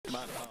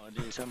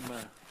apologies.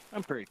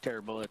 I'm pretty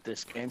terrible at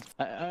this game.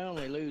 I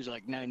only lose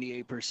like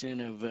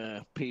 98% of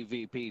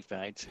PvP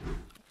fights.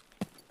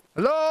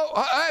 Hello?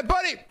 Hey,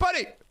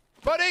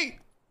 buddy!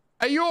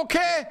 Are you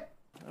okay?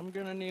 I'm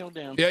gonna kneel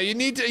down. Yeah, you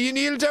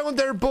kneel down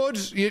there, bud.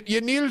 You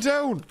kneel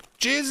down.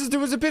 Jesus, there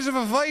was a bit of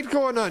a fight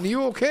going on. Are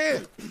you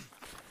okay?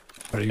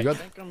 I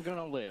think I'm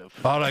gonna live.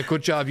 All right,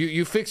 good job.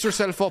 You fix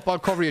yourself up. I'll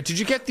cover you. Did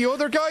you get the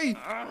other guy?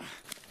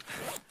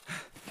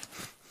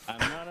 I'm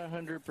not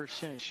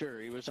 100% sure.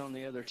 He was on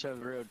the other side of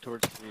the road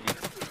towards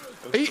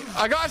the...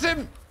 I got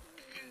him.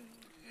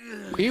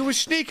 He was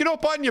sneaking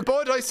up on you,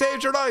 bud. I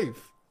saved your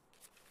life.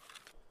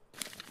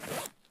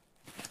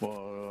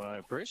 Well, I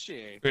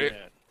appreciate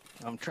that.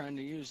 I'm trying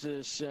to use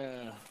this,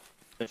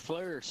 the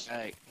flare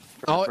sight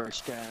for the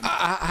first time.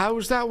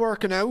 How's that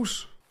working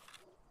out?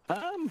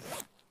 I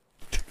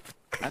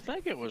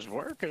think it was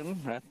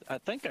working. I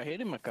think I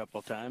hit him a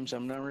couple times.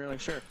 I'm not really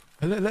sure.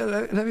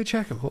 Let me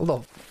check him. Hold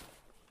on.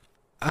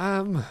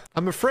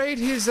 I'm afraid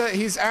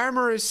his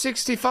armor is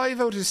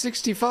 65 out of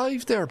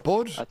 65 there,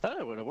 bud. I thought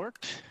it would have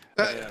worked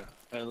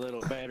a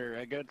little better.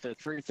 I got the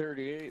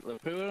 338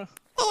 Lapua.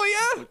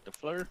 Oh yeah. With the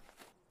flare.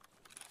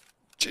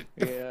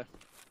 Yeah.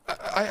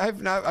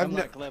 I'm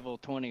like level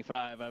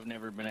 25. I've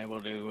never been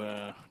able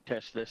to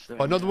test this thing.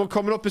 Another one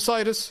coming up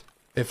beside us.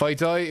 If I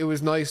die, it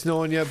was nice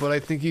knowing you, but I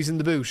think he's in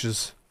the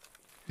bushes.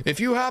 If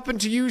you happen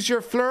to use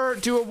your flare,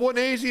 do a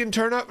 180 and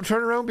turn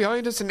around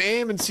behind us and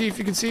aim and see if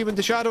you can see him in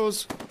the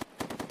shadows.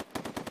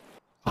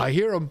 I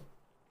hear him.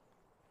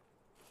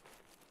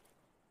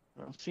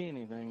 I don't see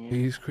anything yet.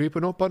 He's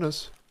creeping up on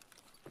us.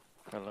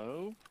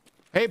 Hello?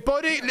 Hey,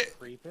 buddy!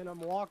 Creeping,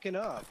 I'm walking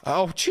up.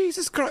 Oh,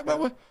 Jesus Christ.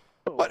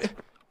 What?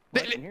 I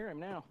can hear him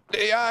now.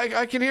 Yeah,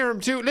 I can hear him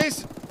too.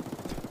 Listen.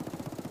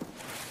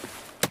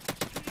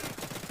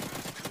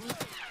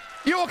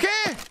 You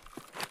okay?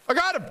 I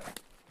got him.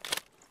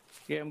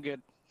 Yeah, I'm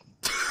good.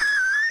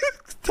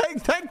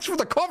 Thanks for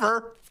the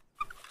cover.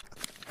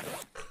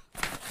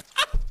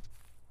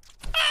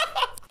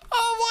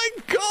 Oh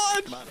my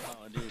God! My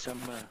apologies.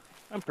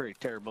 I'm pretty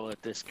terrible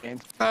at this game.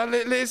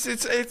 Listen,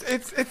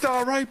 it's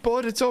all right,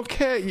 bud. It's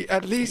okay.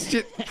 At least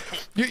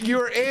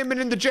you're aiming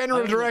in the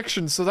general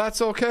direction, so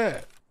that's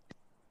okay.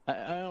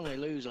 I only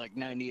lose like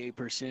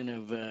 98%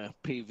 of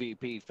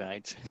PvP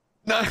fights.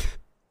 Nah.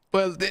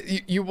 Well,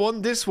 you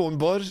won this one,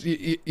 bud.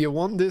 You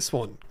won this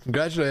one.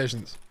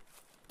 Congratulations.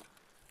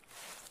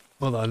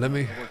 Hold on, let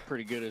me... I work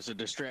pretty good as a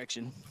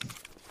distraction.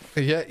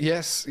 Yeah,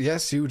 yes,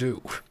 you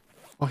do.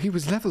 Oh, he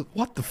was level...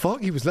 What the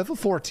fuck? He was level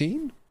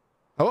 14?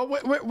 Oh,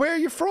 where are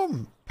you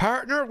from?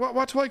 Partner?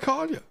 What do I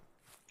call you?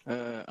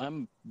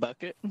 I'm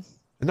Bucket.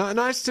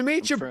 Nice to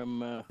meet you,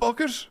 from,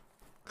 Bucket.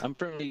 I'm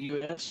from the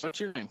US. What's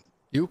your name?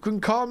 You can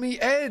call me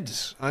Ed.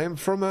 I'm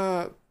from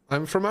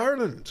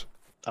Ireland.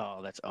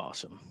 Oh, that's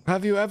awesome.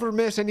 Have you ever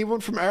met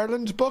anyone from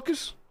Ireland,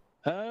 Bucket?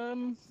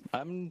 I'm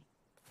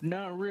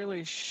not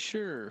really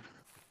sure.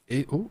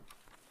 Oh.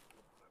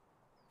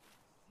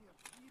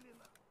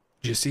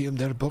 Did you see him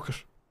there,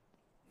 Bucket?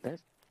 That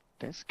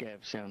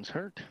scav sounds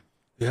hurt.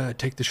 Yeah,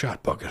 take the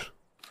shot, Bucket.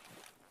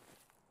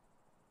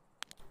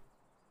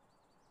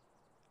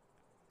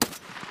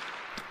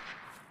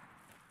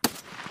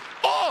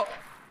 Oh!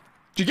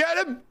 Did you get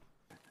him?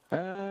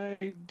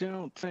 I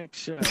don't think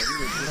so. He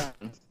was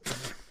running.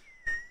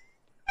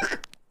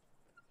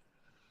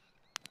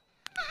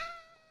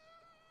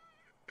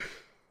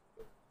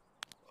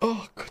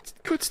 Oh,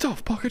 good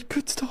stuff, Bucket.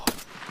 Good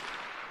stuff.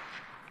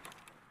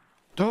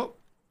 Don't.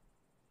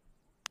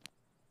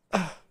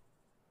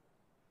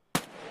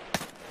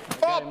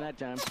 Got him that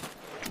time.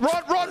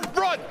 Run!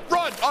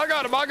 I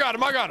got him.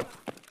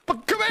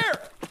 But come here.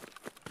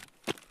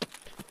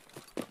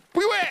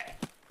 We went.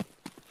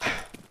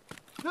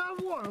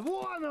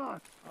 Oh,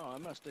 I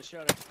must have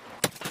shot it.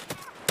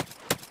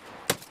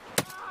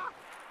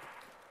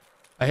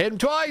 I hit him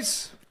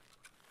twice.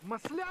 You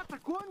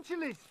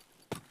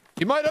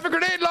might have a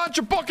grenade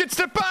launcher, Bucket.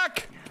 Step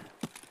back.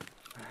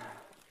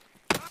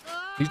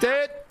 He's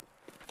dead.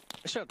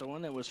 I shot the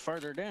one that was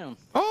farther down.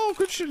 Oh,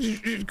 good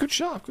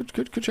shot.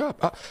 Good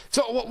job.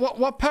 So,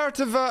 what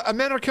part of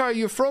America are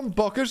you from,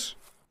 Bucket?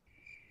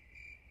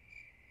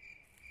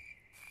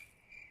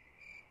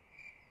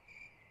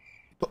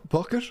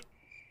 Bucket?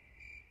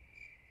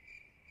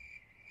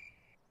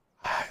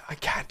 I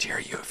can't hear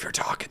you if you're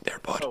talking there,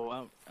 bud.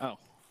 Oh.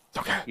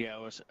 Okay. Yeah,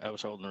 I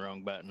was holding the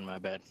wrong button. My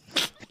bad.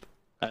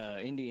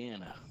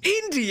 Indiana.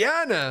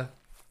 Indiana?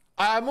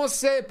 I must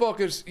say,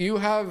 Bucket, you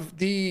have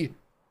the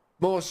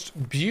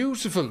most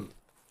beautiful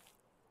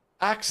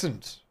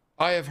accent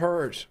I have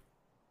heard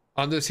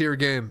on this here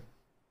game.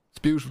 It's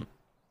beautiful.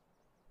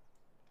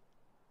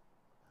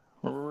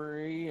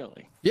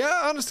 Really?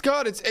 Yeah, honest to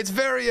God, it's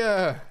very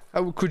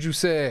how could you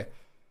say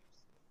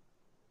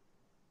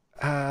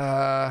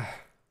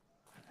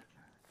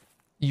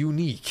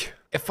unique.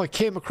 If I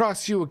came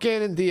across you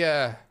again in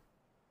the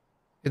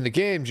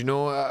game, you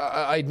know,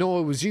 I'd know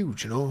it was you,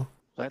 you know.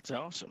 That's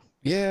awesome.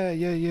 Yeah.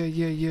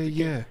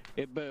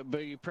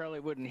 But you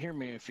probably wouldn't hear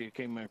me if you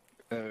came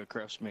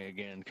across me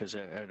again, because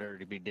I'd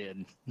already be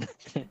dead.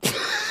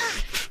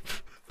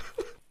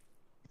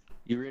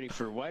 You ready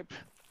for wipe?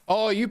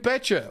 Oh, you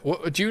betcha.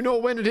 Do you know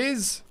when it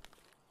is?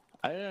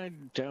 I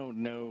don't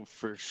know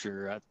for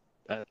sure.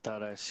 I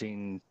thought I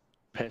seen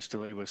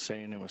Pestily was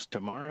saying it was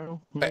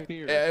tomorrow,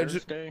 maybe, or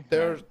Thursday.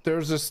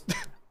 There's this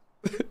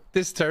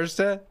this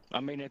Thursday. I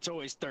mean, it's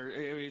always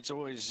It's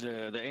always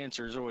the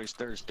answer is always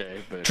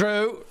Thursday. But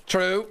True.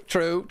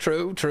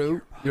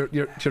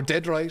 You're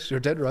dead right. You're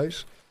dead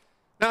right.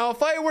 Now,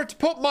 if I were to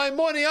put my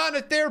money on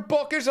it, there,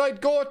 bucket,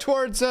 I'd go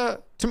towards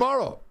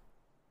tomorrow.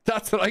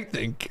 That's what I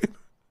think.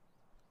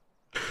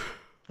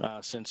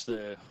 Since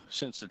the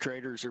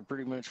traders are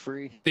pretty much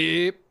free.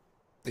 Yep.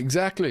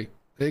 Exactly.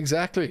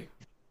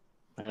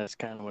 That's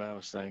kind of what I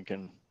was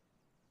thinking.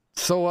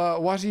 So,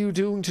 what are you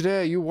doing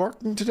today? Are you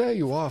working today?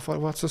 You off?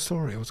 What's the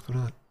story? What's going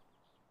on?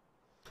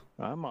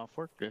 I'm off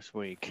work this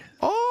week.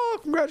 Oh,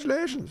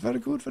 congratulations! Very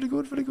good.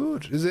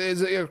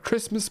 Is it your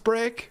Christmas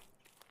break?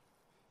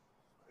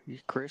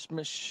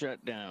 Christmas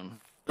shutdown.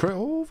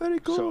 Oh, very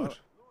good.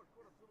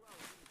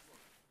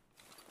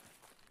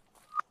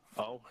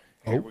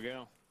 Here we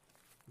go.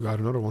 We got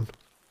another one.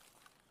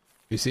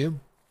 You see him?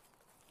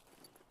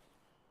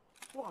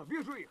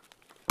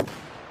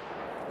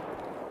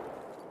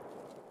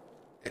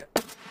 Yeah.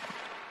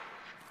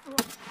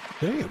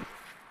 Damn.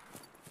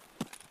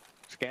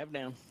 Scab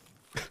down.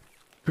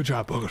 Good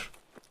job, Bucket.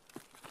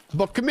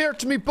 But come here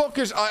to me,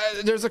 Bucket.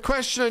 There's a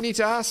question I need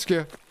to ask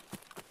you.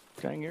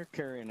 Dang, you're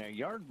carrying a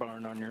yard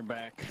barn on your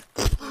back.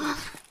 What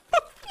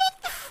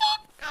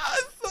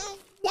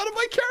am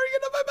I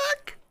carrying on my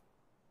back?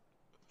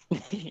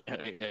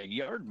 A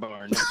yard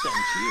barn. That sounds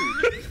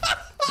huge.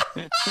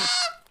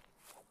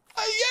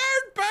 A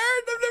yard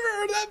barn? I've never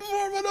heard that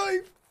before in my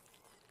life.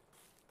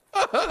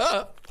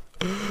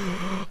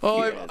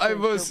 Oh, yeah, I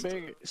must.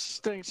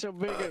 Thing's so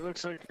big it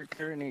looks like you're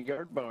carrying a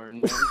yard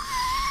barn.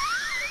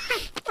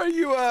 Are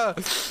you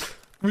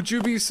would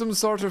you be some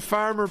sort of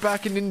farmer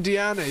back in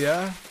Indiana?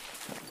 Yeah.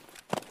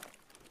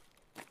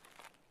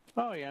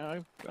 Oh yeah,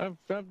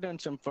 I've done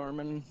some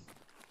farming.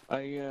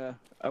 I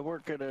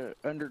work at a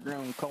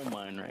underground coal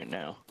mine right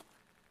now.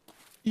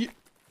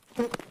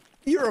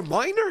 You're a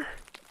miner?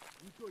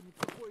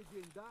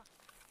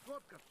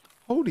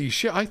 Holy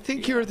shit! I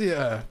think you're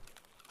the.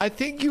 I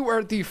think you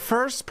are the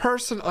first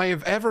person I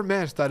have ever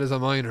met that is a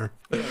miner.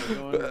 Yeah,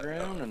 go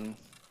underground and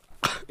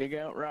dig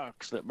out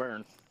rocks that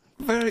burn.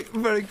 Very,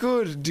 very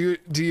good. Do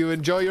you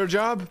enjoy your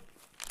job?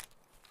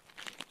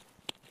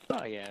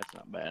 Oh yeah, it's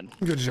not bad.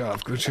 Good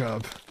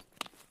job.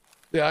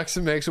 The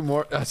accent makes it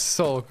more. That's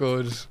so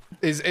good.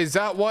 Is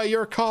that why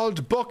you're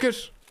called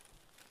Bucket?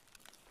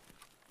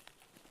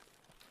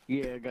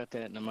 Yeah, I got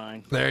that in the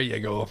mind. There you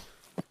go.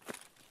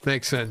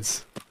 Makes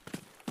sense.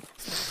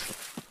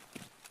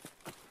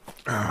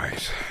 All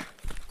right.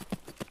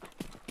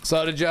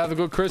 So, did you have a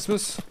good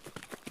Christmas?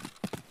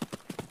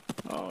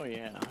 Oh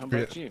yeah. How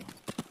about you?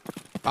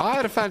 I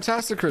had a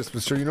fantastic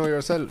Christmas. Sure, you know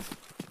yourself.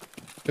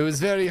 It was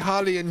very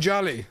holly and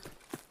jolly.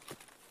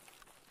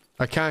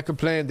 I can't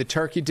complain. The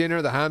turkey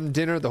dinner, the ham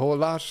dinner, the whole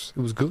lot. It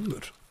was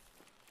good.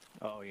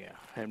 Oh yeah,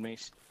 had me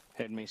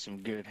some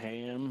good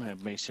ham.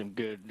 Had me some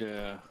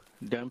good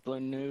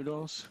dumpling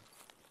noodles.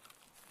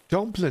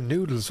 Dumpling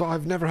noodles? Oh,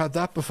 I've never had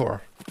that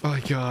before. Oh my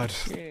god.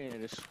 Yeah,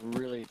 just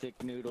really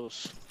thick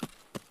noodles.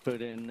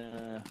 Put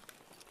in,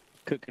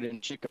 cook it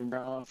in chicken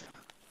broth.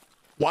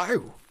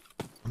 Wow.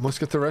 I must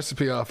get the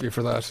recipe off you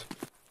for that.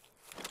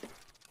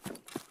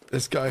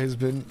 This guy has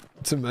been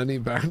to many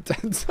barn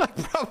tents. I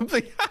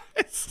probably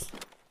has.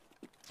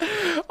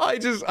 I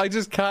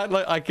just can't,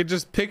 like, I can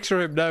just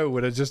picture him now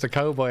with just a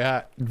cowboy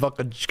hat and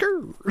fucking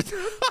screw.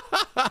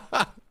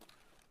 I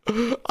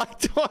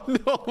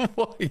don't know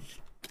why.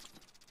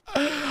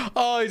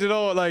 Oh, I don't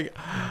know, like,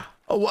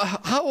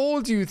 how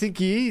old do you think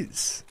he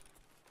is?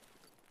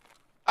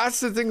 That's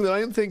the thing that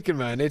I'm thinking,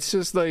 man. It's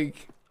just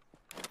like,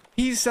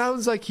 he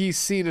sounds like he's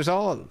seen it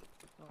all.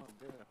 Oh,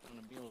 good. On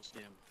a mule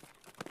stem.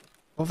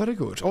 Oh, very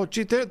good. Oh,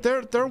 gee,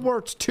 they're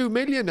worth 2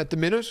 million at the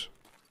minute.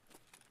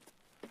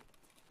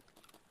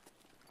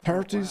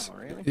 30s. Oh,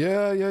 wow, really?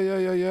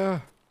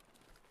 Yeah.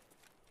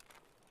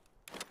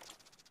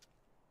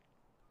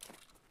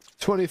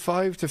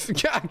 25 to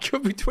yeah, it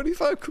could be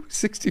 25, could be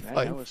 65.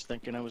 Man, I was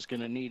thinking I was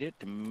gonna need it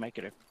to make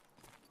it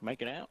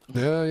out.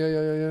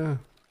 Yeah.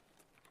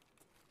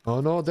 Oh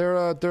no,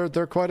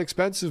 they're quite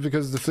expensive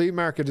because the flea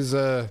market is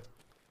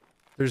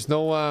there's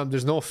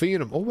no fee in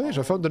them. Oh wait,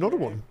 I found another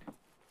one.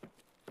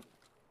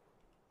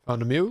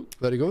 Found a mule.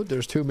 Very good.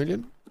 There's 2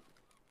 million.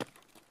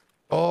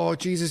 Oh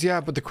Jesus,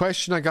 yeah. But the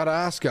question I gotta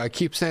ask you, I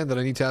keep saying that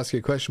I need to ask you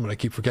a question, but I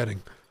keep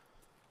forgetting.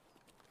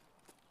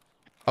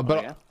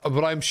 But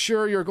I'm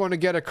sure you're going to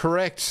get a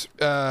correct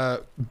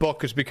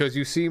bucket because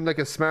you seem like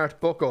a smart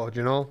bucko, do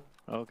you know?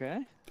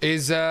 Okay.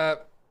 Is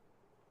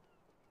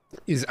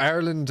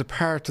Ireland a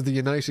part of the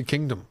United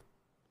Kingdom?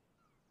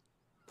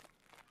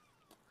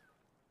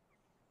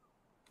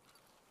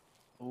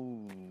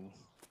 Ooh.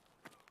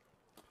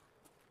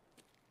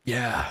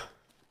 Yeah.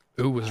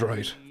 Who was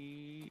right?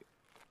 I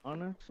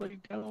honestly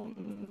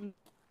don't.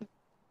 I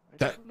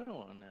That- don't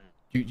know on that.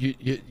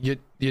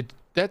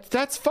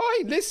 That's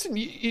fine. Listen,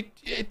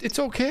 it's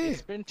okay.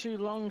 It's been too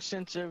long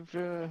since I've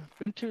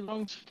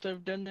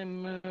done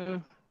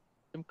them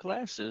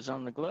classes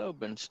on the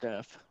globe and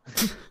stuff.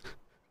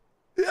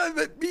 Yeah,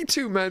 but me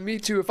too, man. Me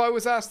too. If I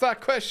was asked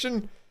that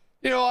question,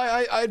 you know,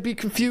 I'd be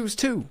confused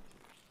too.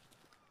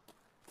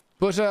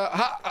 But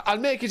I'll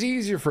make it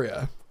easier for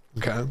you.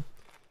 Okay.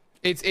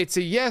 It's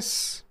a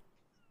yes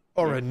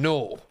or a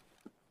no.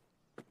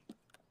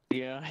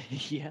 Yeah,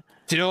 yeah.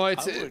 Do you know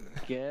it's? I would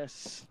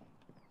guess.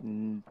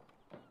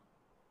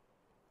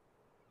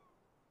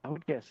 I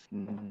would guess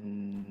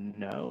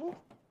no.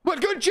 Well,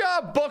 good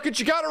job, Bucket.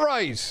 You got it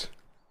right.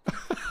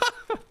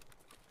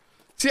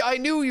 See, I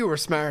knew you were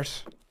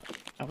smart.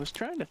 I was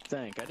trying to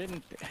think.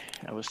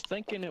 I was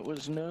thinking it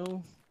was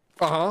no.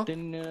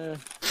 Then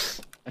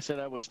I said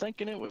I was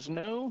thinking it was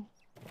no.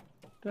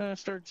 Then I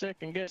started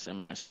second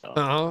guessing myself.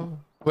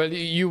 Well,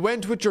 you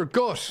went with your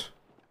gut.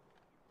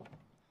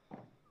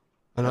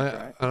 And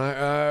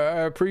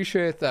I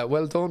appreciate that.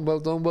 Well done, well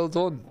done, well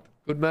done.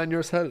 Good man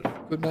yourself.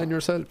 Good man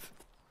yourself.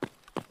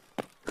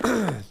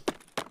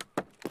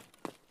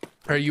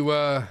 Are you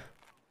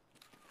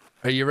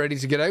ready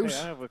to get out? Hey,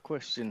 I have a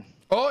question.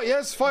 Oh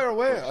yes, fire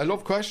away. I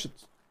love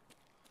questions.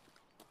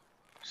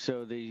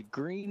 So these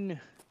green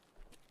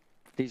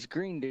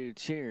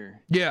dudes here.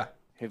 Yeah.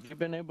 Have you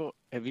been able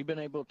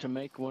to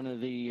make one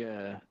of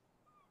the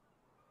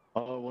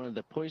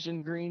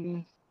poison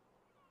green?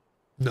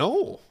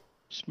 No.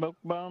 Smoke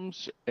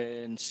bombs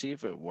and see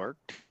if it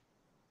worked?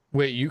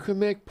 Wait, you can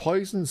make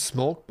poison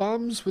smoke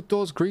bombs with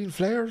those green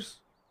flares?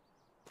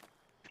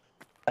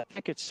 I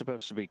think it's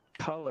supposed to be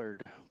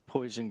colored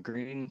poison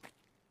green,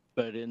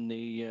 but in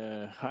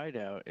the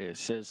hideout it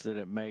says that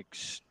it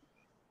makes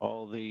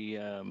all the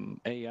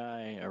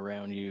AI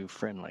around you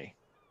friendly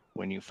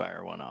when you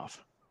fire one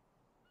off.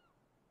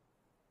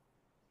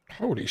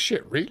 Holy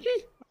shit,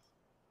 really?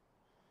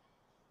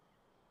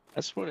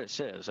 That's what it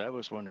says. I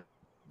was wondering.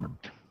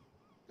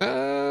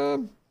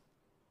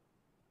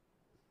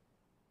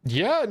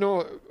 Yeah,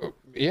 no,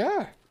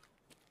 yeah.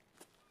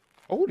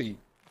 Holy,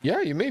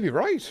 yeah, you may be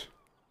right.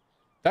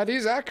 That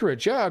is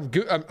accurate. Yeah,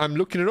 I'm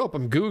looking it up.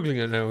 I'm googling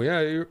it now.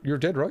 Yeah, you're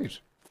dead right.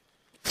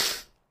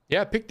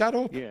 Yeah, pick that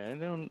up. Yeah,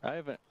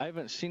 I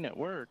haven't seen it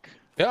work.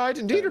 Yeah, I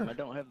didn't either. I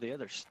don't have the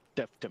other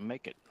stuff to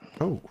make it.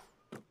 Oh.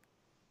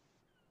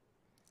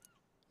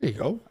 There you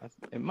go.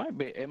 It might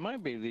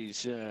be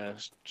these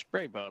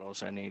spray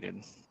bottles I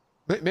needed.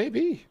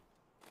 Maybe.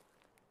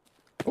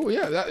 Oh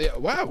yeah, yeah.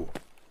 Wow.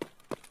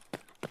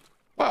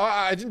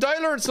 Wow, didn't I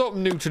learn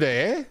something new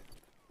today, eh?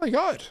 My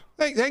God.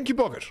 Thank you,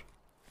 Bucket.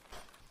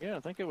 Yeah, I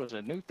think it was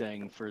a new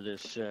thing for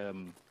this,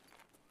 the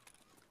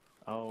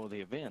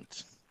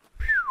events.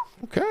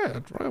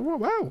 Okay.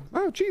 Wow.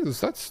 Oh, Jesus,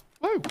 that's,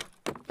 wow.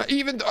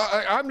 Even,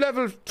 I'm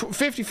level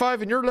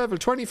 55 and you're level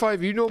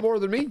 25. You know more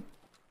than me.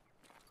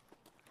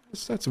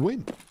 That's a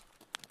win.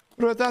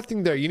 What about that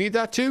thing there? You need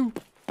that too?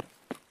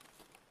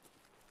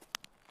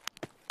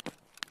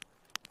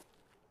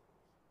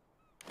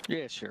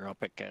 Yeah, sure, I'll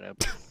pick that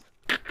up.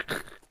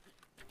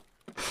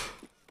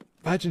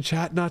 Imagine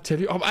chat not tell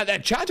you. Oh,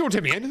 that chat don't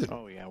tell me anything.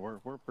 Oh yeah, we're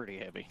pretty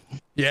heavy.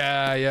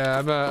 Yeah.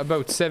 I'm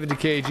about 70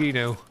 kg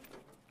now.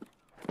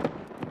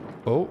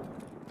 Oh.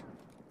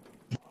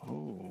 Oh,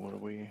 what do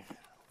we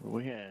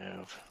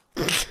have?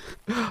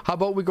 How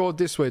about we go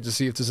this way to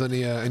see if there's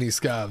any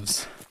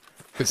scavs?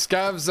 Because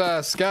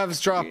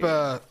scavs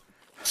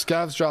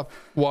drop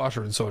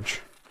water and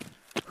such.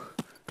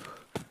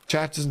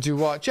 Chat doesn't do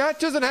what? Chat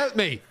doesn't help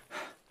me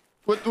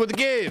with the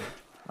game.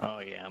 Oh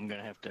yeah, I'm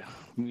gonna have to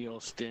mule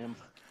stem.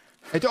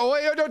 Hey,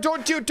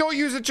 don't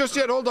use it just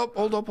yet. Hold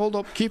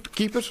up. Keep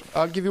it.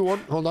 I'll give you one.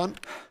 Hold on.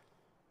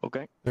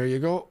 Okay. There you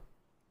go.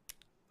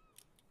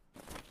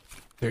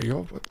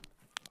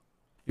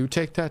 You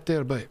take that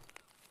there, babe.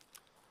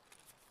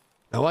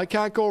 Now I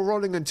can't go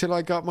running until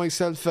I got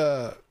myself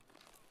a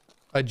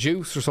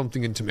juice or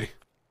something into me.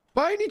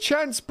 By any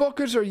chance,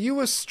 Bucket, are you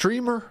a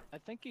streamer? I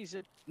think he's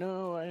a...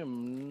 No, I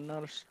am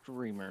not a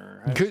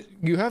streamer.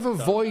 You have a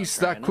voice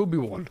that could be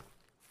one.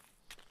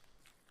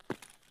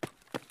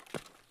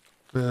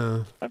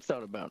 I've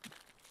thought about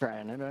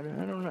trying it. I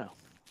don't know.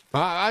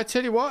 I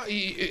tell you what,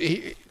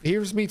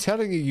 here's me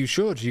telling you, you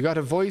should. You got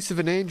a voice of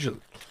an angel.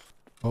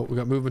 Oh, we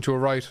got movement to a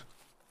right.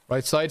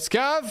 Right side.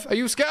 Scav? Are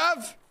you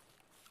Scav?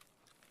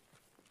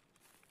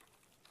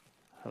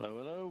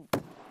 Hello.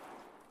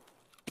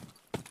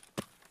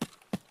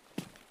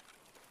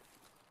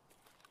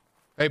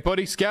 Hey,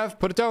 buddy, Scav,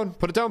 put it down.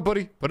 Put it down,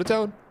 buddy. Put it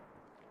down.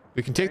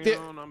 We can take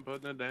I'm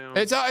putting it down.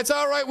 It's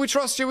all right. We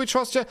trust you.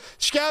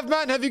 Scav,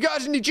 man, have you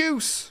got any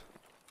juice?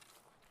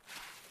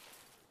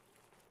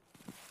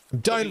 I'm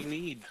dying. What do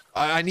you need?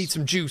 I need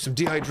some juice. I'm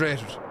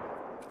dehydrated.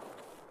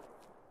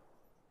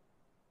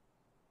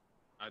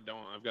 I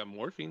don't. I've got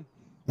morphine.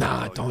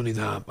 Nah, don't need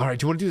that. All right,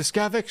 do you want to do the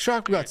Scav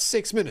extract? We got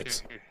 6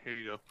 minutes. Here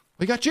you go.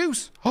 We got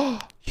juice.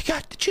 Oh, you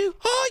got the juice.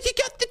 Oh, you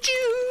got the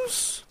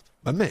juice.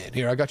 My man,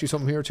 here, I got you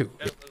something here too.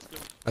 Yeah, let's go.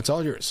 That's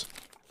all yours.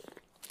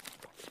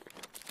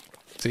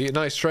 See,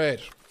 nice trade.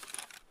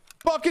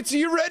 Buckets, are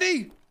you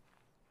ready?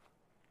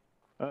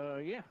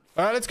 Yeah.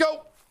 All right, let's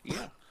go.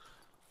 Yeah.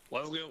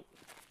 Let's go.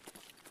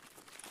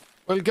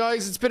 Well,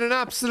 guys, it's been an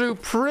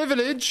absolute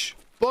privilege.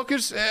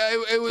 Bucket,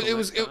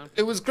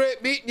 it was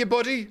great meeting you,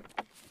 buddy.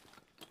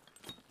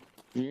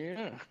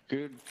 Yeah.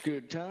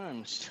 Good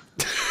times.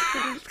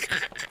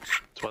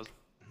 Twas.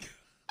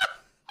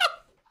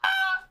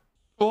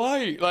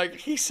 Why? Like,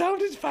 he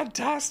sounded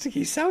fantastic.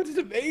 He sounded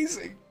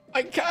amazing.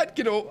 I can't,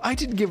 I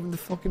didn't give him the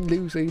fucking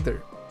loot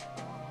either.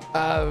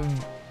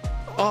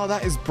 Oh,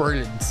 that is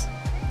brilliant.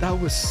 That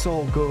was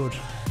so good.